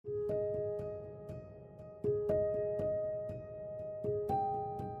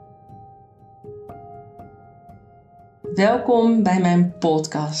Welkom bij mijn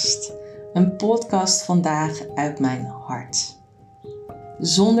podcast. Een podcast vandaag uit mijn hart.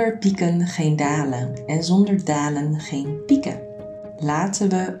 Zonder pieken geen dalen en zonder dalen geen pieken. Laten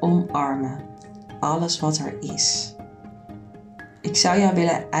we omarmen alles wat er is. Ik zou jou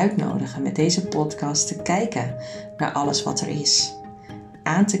willen uitnodigen met deze podcast te kijken naar alles wat er is.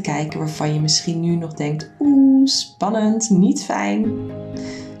 Aan te kijken waarvan je misschien nu nog denkt, spannend, niet fijn.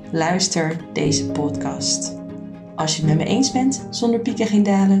 Luister deze podcast. Als je het met me eens bent, zonder pieken geen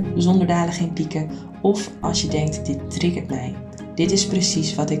dalen, zonder dalen geen pieken. Of als je denkt, dit triggert mij. Dit is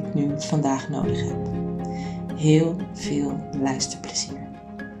precies wat ik nu vandaag nodig heb. Heel veel luisterplezier.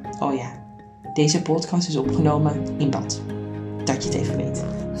 Oh ja, deze podcast is opgenomen in bad. Dat je het even weet.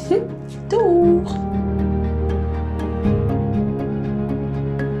 Doeg!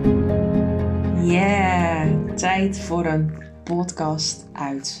 Tijd voor een podcast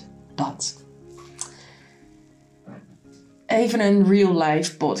uit bad. Even een real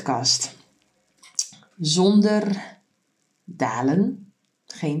life podcast. Zonder dalen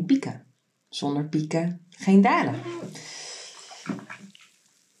geen pieken. Zonder pieken geen dalen.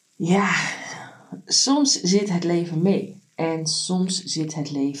 Ja, soms zit het leven mee. En soms zit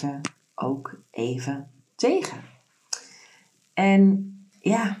het leven ook even tegen. En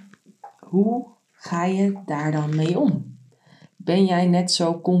ja, hoe ga je daar dan mee om? Ben jij net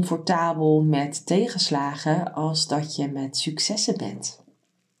zo comfortabel met tegenslagen als dat je met successen bent?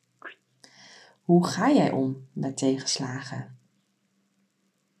 Hoe ga jij om met tegenslagen?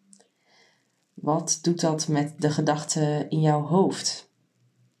 Wat doet dat met de gedachten in jouw hoofd?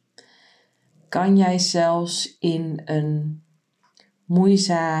 Kan jij zelfs in een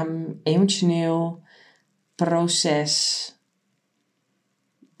moeizaam, emotioneel proces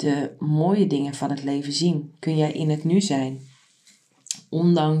de mooie dingen van het leven zien? Kun jij in het nu zijn?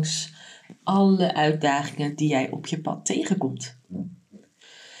 Ondanks alle uitdagingen die jij op je pad tegenkomt.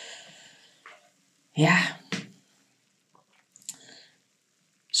 Ja.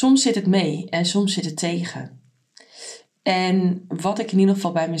 Soms zit het mee en soms zit het tegen. En wat ik in ieder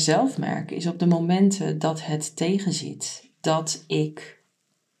geval bij mezelf merk, is op de momenten dat het tegenzit, dat ik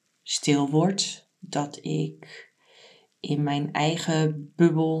stil word, dat ik in mijn eigen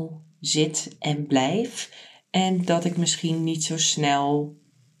bubbel zit en blijf. En dat ik misschien niet zo snel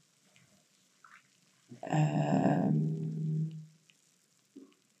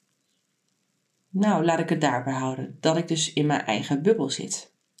laat ik het daarbij houden. Dat ik dus in mijn eigen bubbel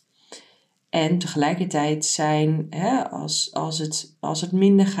zit. En tegelijkertijd zijn, als het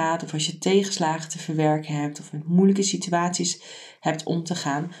minder gaat, of als je tegenslagen te verwerken hebt, of met moeilijke situaties hebt om te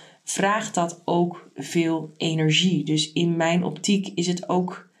gaan, vraagt dat ook veel energie. Dus in mijn optiek is het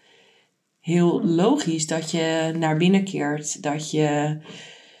ook heel logisch dat je naar binnen keert. Dat je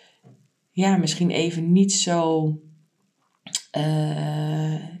misschien even niet zo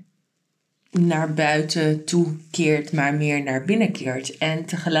naar buiten toe keert, maar meer naar binnen keert. En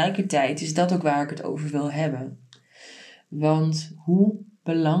tegelijkertijd is dat ook waar ik het over wil hebben. Want hoe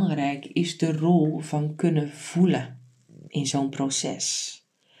belangrijk is de rol van kunnen voelen in zo'n proces?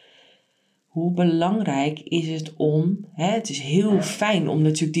 Hoe belangrijk is het om, het is heel fijn om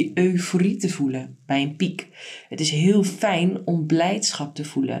natuurlijk die euforie te voelen bij een piek. Het is heel fijn om blijdschap te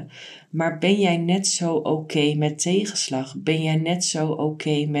voelen. Maar ben jij net zo oké met tegenslag? Ben jij net zo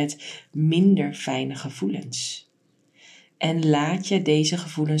oké met minder fijne gevoelens? En laat je deze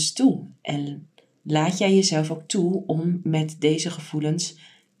gevoelens toe? En laat jij jezelf ook toe om met deze gevoelens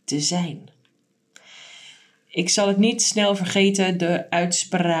te zijn? Ik zal het niet snel vergeten, de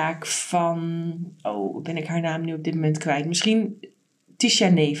uitspraak van, ben ik haar naam nu op dit moment kwijt? Misschien Tisha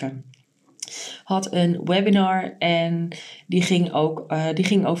Neven had een webinar en die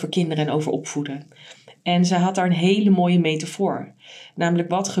ging over kinderen en over opvoeden. En ze had daar een hele mooie metafoor. Namelijk,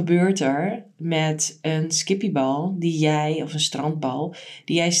 wat gebeurt er met een skippiebal of een strandbal,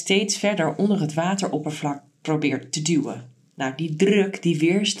 die jij steeds verder onder het wateroppervlak probeert te duwen? Nou, die druk, die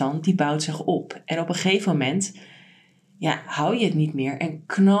weerstand, die bouwt zich op. En op een gegeven moment, hou je het niet meer en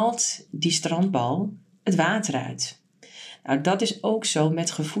knalt die strandbal het water uit. Nou, dat is ook zo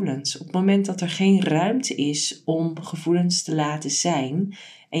met gevoelens. Op het moment dat er geen ruimte is om gevoelens te laten zijn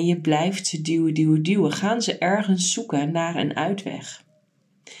en je blijft ze duwen, gaan ze ergens zoeken naar een uitweg.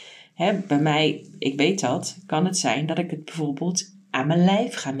 Bij mij, ik weet dat, kan het zijn dat ik het bijvoorbeeld aan mijn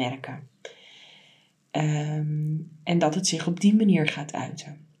lijf ga merken. En dat het zich op die manier gaat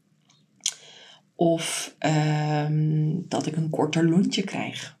uiten. Of dat ik een korter lontje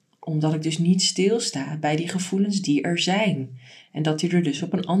krijg. Omdat ik dus niet stilsta bij die gevoelens die er zijn. En dat die er dus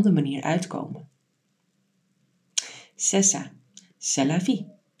op een andere manier uitkomen. C'est ça, c'est la vie.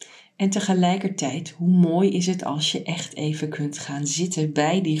 En tegelijkertijd, hoe mooi is het als je echt even kunt gaan zitten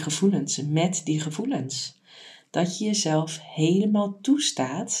bij die gevoelens, met die gevoelens. Dat je jezelf helemaal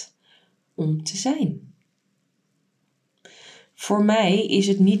toestaat om te zijn. Voor mij is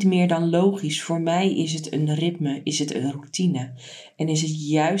het niet meer dan logisch. Voor mij is het een ritme, is het een routine. En is het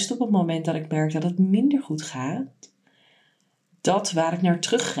juist op het moment dat ik merk dat het minder goed gaat, dat waar ik naar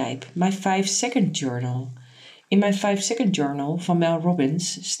teruggrijp. Mijn 5-second journal. In mijn 5-second journal van Mel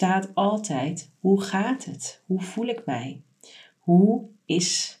Robbins staat altijd: hoe gaat het? Hoe voel ik mij? Hoe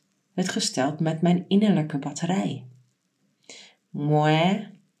is het gesteld met mijn innerlijke batterij? Mooi.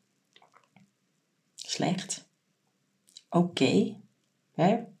 Slecht. Oké.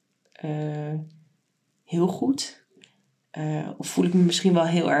 Heel goed. Of voel ik me misschien wel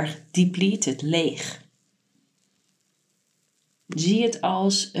heel erg depleted, leeg. Zie het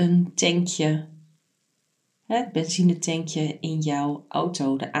als een tankje. Het benzinetankje in jouw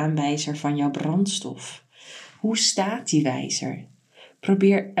auto, de aanwijzer van jouw brandstof. Hoe staat die wijzer?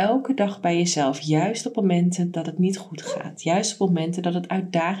 Probeer elke dag bij jezelf, juist op momenten dat het niet goed gaat, juist op momenten dat het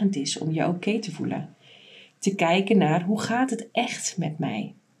uitdagend is om je oké te voelen, te kijken naar: hoe gaat het echt met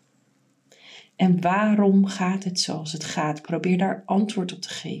mij? En waarom gaat het zoals het gaat? Probeer daar antwoord op te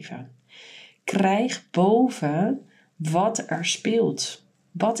geven. Krijg boven wat er speelt.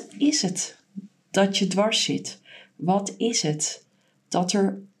 Wat is het dat je dwars zit? Wat is het dat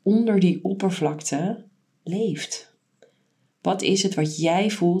er onder die oppervlakte leeft? Wat is het wat jij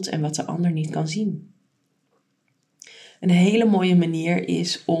voelt en wat de ander niet kan zien? Een hele mooie manier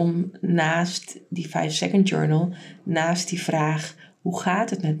is om naast die 5-second journal, naast die vraag: hoe gaat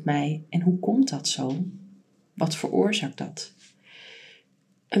het met mij en hoe komt dat zo? Wat veroorzaakt dat?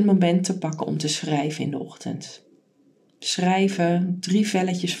 Een moment te pakken om te schrijven in de ochtend. Schrijven, 3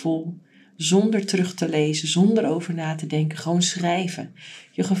 velletjes vol, zonder terug te lezen, zonder over na te denken. Gewoon schrijven.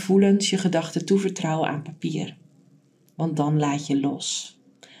 Je gevoelens, je gedachten toevertrouwen aan papier. Want dan laat je los.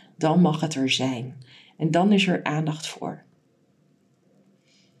 Dan mag het er zijn. En dan is er aandacht voor.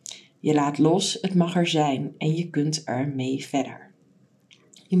 Je laat los, het mag er zijn en je kunt ermee verder.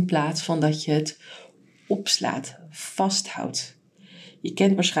 In plaats van dat je het opslaat, vasthoudt. Je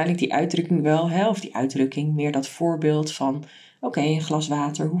kent waarschijnlijk die uitdrukking wel, hè? Of die uitdrukking, meer dat voorbeeld van: oké, een glas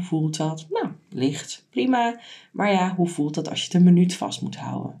water, hoe voelt dat? Nou, licht, prima. Maar ja, hoe voelt dat als je het een minuut vast moet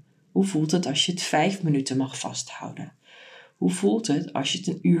houden? Hoe voelt het als je het 5 minuten mag vasthouden? Hoe voelt het als je het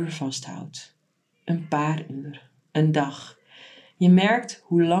een uur vasthoudt? Een paar uur, een dag. Je merkt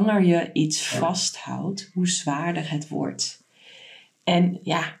hoe langer je iets vasthoudt, hoe zwaarder het wordt. En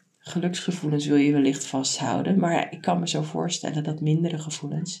ja, geluksgevoelens wil je wellicht vasthouden, maar ja, ik kan me zo voorstellen dat mindere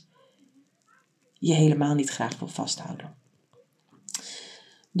gevoelens je helemaal niet graag wil vasthouden.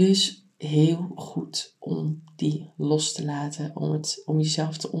 Dus heel goed om die los te laten, om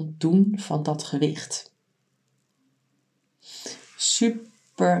jezelf te ontdoen van dat gewicht.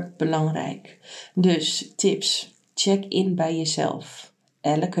 Super belangrijk. Dus tips, check in bij jezelf,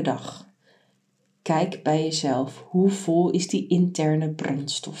 elke dag. Kijk bij jezelf, hoe vol is die interne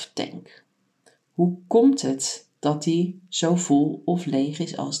brandstoftank? Hoe komt het dat die zo vol of leeg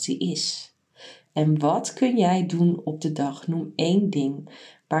is als die is? En wat kun jij doen op de dag? Noem 1 ding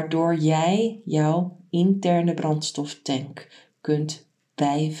waardoor jij jouw interne brandstoftank kunt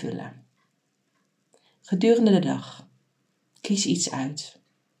bijvullen. Gedurende de dag. Kies iets uit.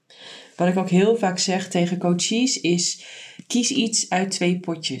 Wat ik ook heel vaak zeg tegen coaches is: kies iets uit 2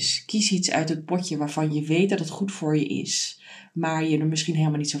 potjes. Kies iets uit het potje waarvan je weet dat het goed voor je is, maar je er misschien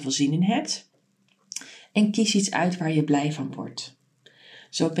helemaal niet zoveel zin in hebt. En kies iets uit waar je blij van wordt.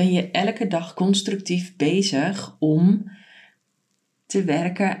 Zo ben je elke dag constructief bezig om te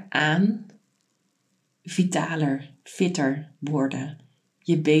werken aan vitaler, fitter worden.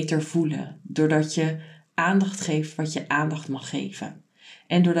 Je beter voelen. Doordat je aandacht geeft wat je aandacht mag geven.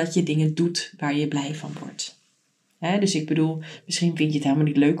 En doordat je dingen doet waar je blij van wordt. Dus ik bedoel, misschien vind je het helemaal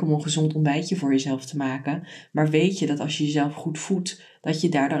niet leuk om een gezond ontbijtje voor jezelf te maken. Maar weet je dat als je jezelf goed voedt, dat je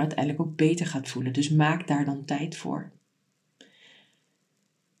daardoor uiteindelijk ook beter gaat voelen. Dus maak daar dan tijd voor.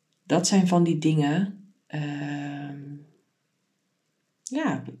 Dat zijn van die dingen.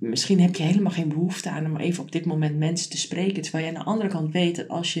 Misschien heb je helemaal geen behoefte aan om even op dit moment mensen te spreken. Terwijl je aan de andere kant weet dat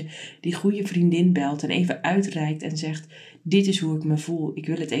als je die goede vriendin belt en even uitreikt en zegt: dit is hoe ik me voel, ik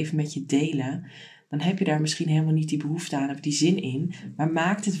wil het even met je delen. Dan heb je daar misschien helemaal niet die behoefte aan of die zin in. Maar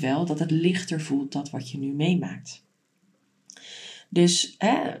maakt het wel dat het lichter voelt, dat wat je nu meemaakt. Dus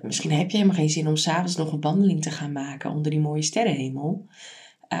misschien heb je helemaal geen zin om 's avonds nog een wandeling te gaan maken onder die mooie sterrenhemel.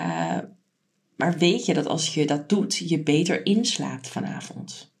 Maar weet je dat als je dat doet, je beter inslaapt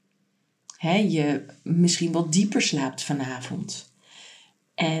vanavond. Je misschien wel dieper slaapt vanavond.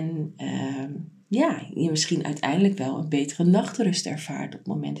 En je misschien uiteindelijk wel een betere nachtrust ervaart op het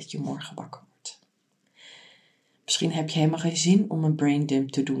moment dat je morgen wakker wordt. Misschien heb je helemaal geen zin om een braindump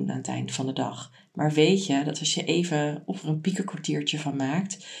te doen aan het eind van de dag. Maar weet je dat als je even of er een piekenkwartiertje van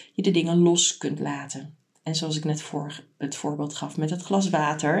maakt, je de dingen los kunt laten. En zoals ik net het voorbeeld gaf met het glas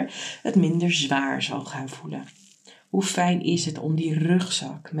water, het minder zwaar zal gaan voelen. Hoe fijn is het om die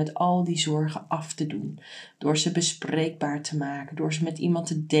rugzak met al die zorgen af te doen. Door ze bespreekbaar te maken, door ze met iemand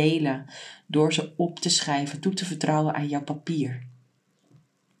te delen, door ze op te schrijven, toe te vertrouwen aan jouw papier.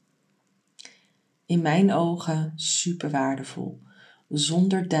 In mijn ogen super waardevol.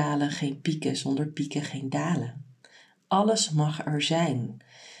 Zonder dalen geen pieken, zonder pieken geen dalen. Alles mag er zijn.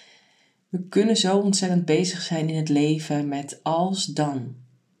 We kunnen zo ontzettend bezig zijn in het leven met als dan.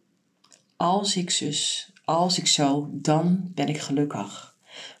 Als ik zus, als ik zo, dan ben ik gelukkig.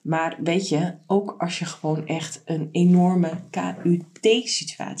 Maar weet je, ook als je gewoon echt een enorme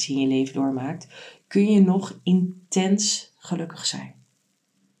KUT-situatie in je leven doormaakt, kun je nog intens gelukkig zijn.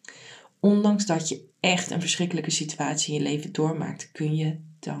 Ondanks dat je echt een verschrikkelijke situatie in je leven doormaakt, kun je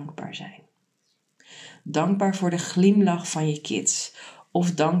dankbaar zijn. Dankbaar voor de glimlach van je kids.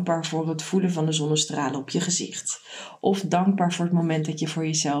 Of dankbaar voor het voelen van de zonnestralen op je gezicht. Of dankbaar voor het moment dat je voor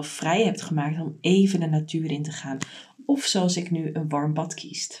jezelf vrij hebt gemaakt om even de natuur in te gaan. Of zoals ik nu een warm bad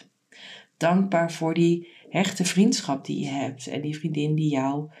kiest. Dankbaar voor die hechte vriendschap die je hebt. En die vriendin die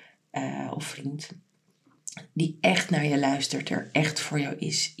jou, of vriend, die echt naar je luistert, er echt voor jou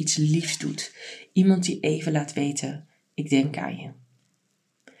is. Iets liefs doet. Iemand die even laat weten, ik denk aan je.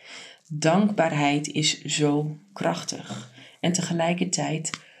 Dankbaarheid is zo krachtig. En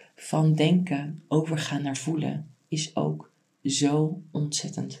tegelijkertijd van denken overgaan naar voelen is ook zo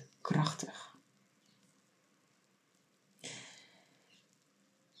ontzettend krachtig.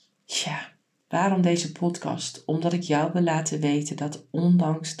 Ja, waarom deze podcast? Omdat ik jou wil laten weten dat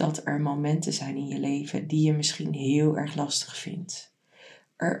ondanks dat er momenten zijn in je leven die je misschien heel erg lastig vindt,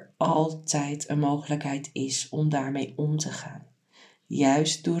 er altijd een mogelijkheid is om daarmee om te gaan.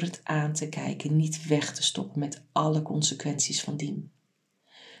 Juist door het aan te kijken, niet weg te stoppen met alle consequenties van dien.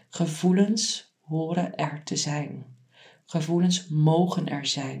 Gevoelens horen er te zijn. Gevoelens mogen er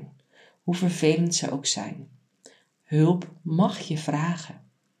zijn, hoe vervelend ze ook zijn. Hulp mag je vragen.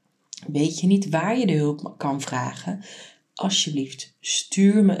 Weet je niet waar je de hulp kan vragen? Alsjeblieft,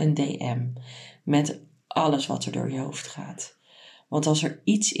 stuur me een DM met alles wat er door je hoofd gaat. Want als er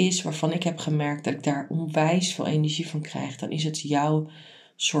iets is waarvan ik heb gemerkt dat ik daar onwijs veel energie van krijg, dan is het jouw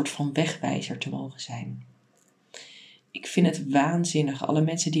soort van wegwijzer te mogen zijn. Ik vind het waanzinnig. Alle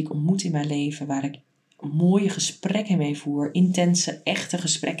mensen die ik ontmoet in mijn leven, waar ik mooie gesprekken mee voer, intense, echte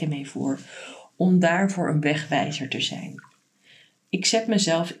gesprekken mee voer, om daarvoor een wegwijzer te zijn. Ik zet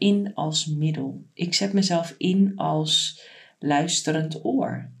mezelf in als middel. Ik zet mezelf in als luisterend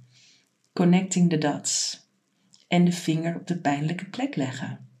oor. Connecting the dots. En de vinger op de pijnlijke plek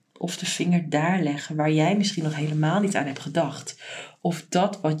leggen. Of de vinger daar leggen waar jij misschien nog helemaal niet aan hebt gedacht. Of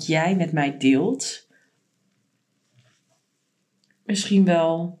dat wat jij met mij deelt, misschien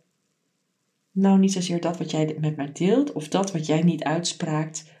wel, nou niet zozeer dat wat jij met mij deelt, of dat wat jij niet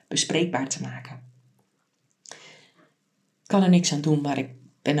uitspraakt, bespreekbaar te maken. Ik kan er niks aan doen, maar ik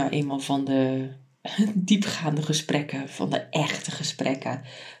ben nou eenmaal van de diepgaande gesprekken, van de echte gesprekken,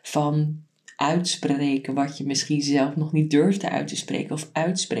 van uitspreken wat je misschien zelf nog niet durfde uit te spreken, of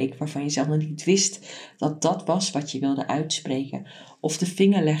uitspreken waarvan je zelf nog niet wist dat dat was wat je wilde uitspreken, of de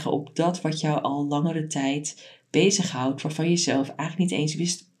vinger leggen op dat wat jou al langere tijd bezighoudt, waarvan je zelf eigenlijk niet eens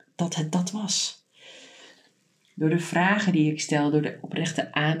wist dat het dat was. Door de vragen die ik stel, door de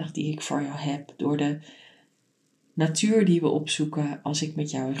oprechte aandacht die ik voor jou heb, door de natuur die we opzoeken als ik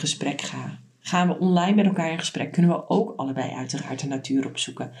met jou in gesprek ga. Gaan we online met elkaar in gesprek, kunnen we ook allebei uiteraard de natuur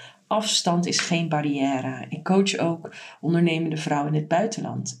opzoeken. Afstand is geen barrière. Ik coach ook ondernemende vrouwen in het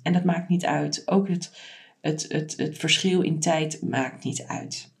buitenland. En dat maakt niet uit. Ook het verschil in tijd maakt niet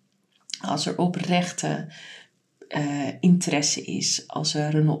uit. Als er oprechte interesse is, als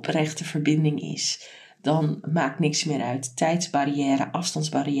er een oprechte verbinding is, dan maakt niks meer uit. Tijdsbarrière,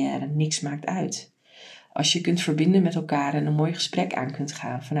 afstandsbarrière, niks maakt uit. Als je kunt verbinden met elkaar en een mooi gesprek aan kunt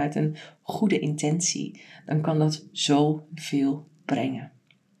gaan vanuit een goede intentie, dan kan dat zoveel brengen.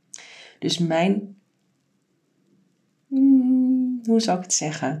 Dus hoe zou ik het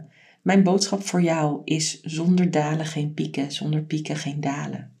zeggen? Mijn boodschap voor jou is: zonder dalen geen pieken, zonder pieken geen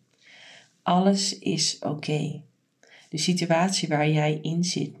dalen. Alles is oké. De situatie waar jij in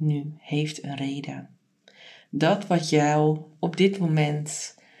zit nu heeft een reden. Dat wat jou op dit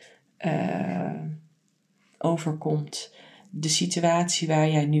moment overkomt, de situatie waar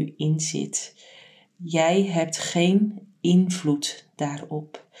jij nu in zit. Jij hebt geen invloed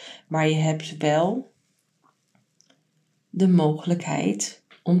daarop. Maar je hebt wel de mogelijkheid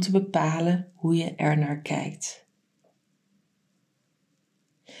om te bepalen hoe je er naar kijkt.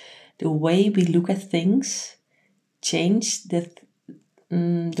 The way we look at things change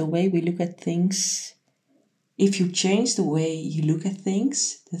the way we look at things. If you change the way you look at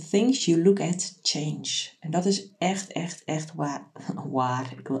things, the things you look at change. En dat is echt waar.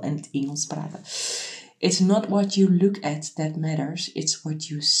 Ik wil in het Engels praten. It's not what you look at that matters, it's what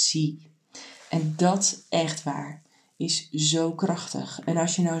you see. En dat, echt waar, is zo krachtig. En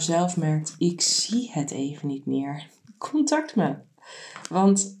als je nou zelf merkt, ik zie het even niet meer, contact me.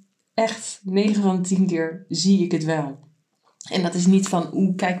 Want echt, 9 van de 10 keer zie ik het wel. En dat is niet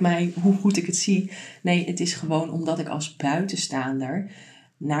van, kijk mij, hoe goed ik het zie. Nee, het is gewoon omdat ik als buitenstaander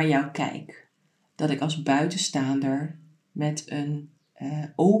naar jou kijk. Dat ik als buitenstaander met een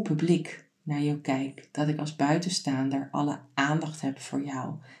open blik naar jou kijk. Dat ik als buitenstaander alle aandacht heb voor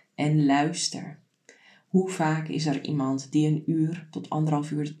jou en luister. Hoe vaak is er iemand die 1 uur tot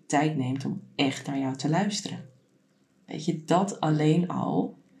 1,5 uur de tijd neemt om echt naar jou te luisteren? Weet je, dat alleen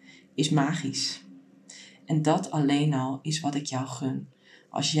al is magisch. En dat alleen al is wat ik jou gun.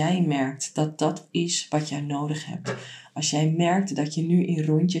 Als jij merkt dat dat is wat jij nodig hebt. Als jij merkt dat je nu in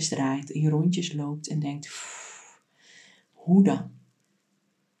rondjes draait, in rondjes loopt en denkt, hoe dan?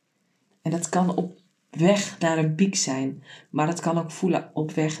 En dat kan op weg naar een piek zijn, maar dat kan ook voelen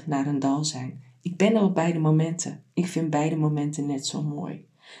op weg naar een dal zijn. Ik ben er op beide momenten. Ik vind beide momenten net zo mooi.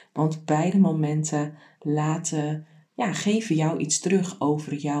 Want beide momenten geven jou iets terug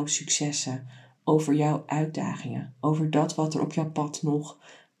over jouw successen, over jouw uitdagingen, over dat wat er op jouw pad nog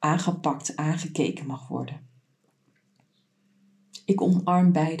aangepakt, aangekeken mag worden. Ik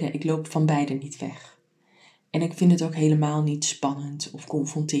omarm beide, ik loop van beide niet weg. En ik vind het ook helemaal niet spannend of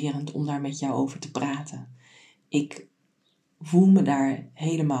confronterend om daar met jou over te praten. Ik voel me daar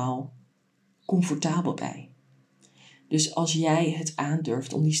helemaal comfortabel bij. Dus als jij het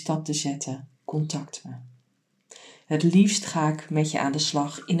aandurft om die stap te zetten, contact me. Het liefst ga ik met je aan de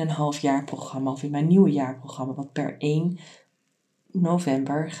slag in een halfjaarprogramma of in mijn nieuwe jaarprogramma, wat per 1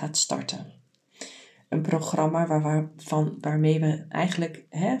 november gaat starten. Een programma waarmee we eigenlijk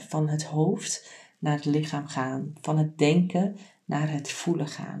van het hoofd naar het lichaam gaan, van het denken naar het voelen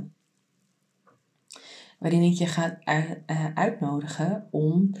gaan. Waarin ik je ga uitnodigen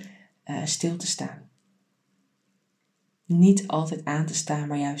om stil te staan. Niet altijd aan te staan,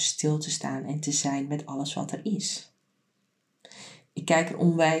 maar juist stil te staan en te zijn met alles wat er is. Ik kijk er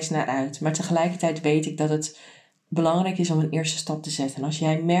onwijs naar uit, maar tegelijkertijd weet ik dat het belangrijk is om een eerste stap te zetten. En als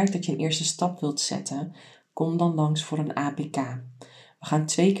jij merkt dat je een eerste stap wilt zetten, kom dan langs voor een APK. We gaan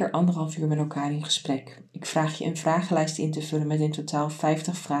 2 keer 1,5 uur met elkaar in gesprek. Ik vraag je een vragenlijst in te vullen met in totaal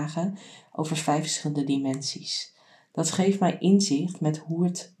 50 vragen over 5 verschillende dimensies. Dat geeft mij inzicht met hoe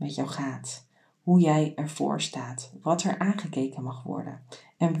het met jou gaat. Hoe jij ervoor staat. Wat er aangekeken mag worden.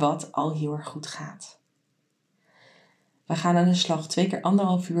 En wat al heel erg goed gaat. We gaan aan de slag 2 keer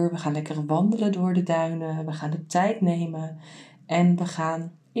 1,5 uur. We gaan lekker wandelen door de duinen. We gaan de tijd nemen. En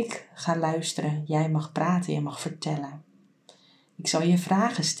ik ga luisteren. Jij mag praten. Je mag vertellen. Ik zal je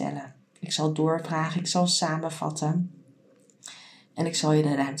vragen stellen. Ik zal doorvragen. Ik zal samenvatten. En ik zal je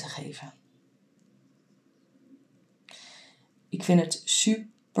de ruimte geven. Ik vind het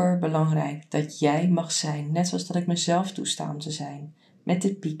super belangrijk dat jij mag zijn. Net zoals dat ik mezelf toesta om te zijn. Met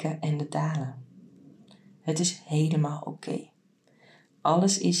de pieken en de dalen. Het is helemaal oké.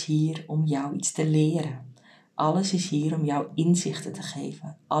 Alles is hier om jou iets te leren. Alles is hier om jou inzichten te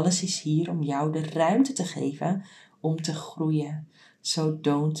geven. Alles is hier om jou de ruimte te geven om te groeien. So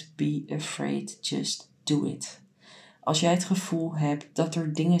don't be afraid, just do it. Als jij het gevoel hebt dat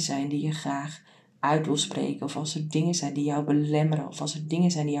er dingen zijn die je graag uit wil spreken, of als er dingen zijn die jou belemmeren, of als er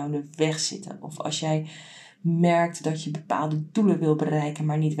dingen zijn die jou in de weg zitten, of als jij merkt dat je bepaalde doelen wil bereiken,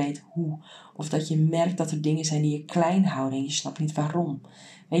 maar niet weet hoe, of dat je merkt dat er dingen zijn die je klein houden en je snapt niet waarom.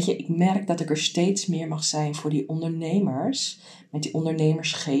 Weet je, ik merk dat ik er steeds meer mag zijn voor die ondernemers, met die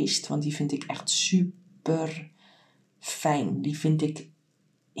ondernemersgeest, want die vind ik echt super fijn. Die vind ik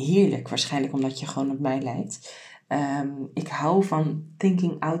heerlijk, waarschijnlijk omdat je gewoon op mij lijkt. Ik hou van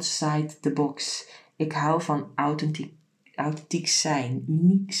thinking outside the box. Ik hou van authentiek zijn,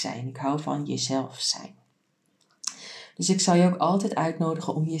 uniek zijn. Ik hou van jezelf zijn. Dus ik zal je ook altijd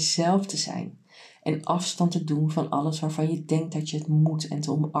uitnodigen om jezelf te zijn. En afstand te doen van alles waarvan je denkt dat je het moet. En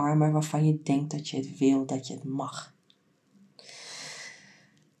te omarmen waarvan je denkt dat je het wil, dat je het mag.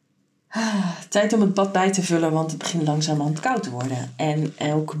 Tijd om het bad bij te vullen, want het begint langzamerhand koud te worden. En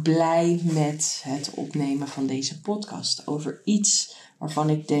ook blij met het opnemen van deze podcast over iets waarvan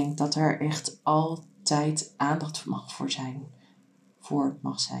ik denk dat er echt altijd altijd aandacht voor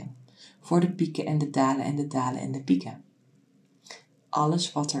mag zijn. Voor de pieken en de dalen en de dalen en de pieken.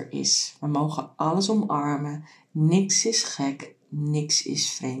 Alles wat er is. We mogen alles omarmen. Niks is gek. Niks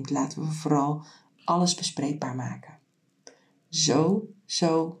is vreemd. Laten we vooral alles bespreekbaar maken. Zo,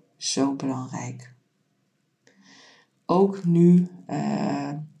 zo, zo belangrijk. Ook nu,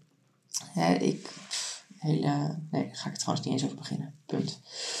 daar ga ik trouwens niet eens over beginnen. Punt.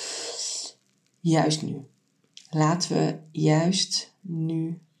 Juist nu. Laten we juist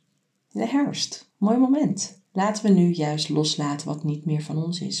nu, de herfst, mooi moment. Laten we nu juist loslaten wat niet meer van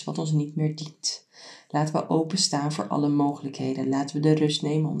ons is, wat ons niet meer dient. Laten we openstaan voor alle mogelijkheden. Laten we de rust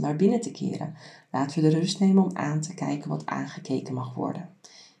nemen om naar binnen te keren. Laten we de rust nemen om aan te kijken wat aangekeken mag worden.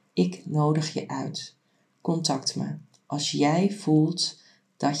 Ik nodig je uit. Contact me. Als jij voelt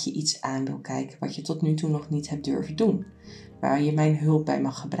dat je iets aan wil kijken wat je tot nu toe nog niet hebt durven doen. Waar je mijn hulp bij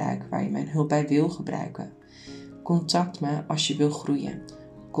mag gebruiken, waar je mijn hulp bij wil gebruiken. Contact me als je wil groeien.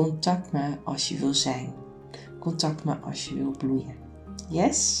 Contact me als je wil zijn. Contact me als je wil bloeien.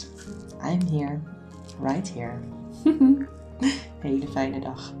 Yes, I'm here. Right here. Hele fijne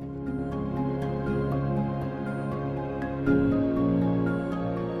dag.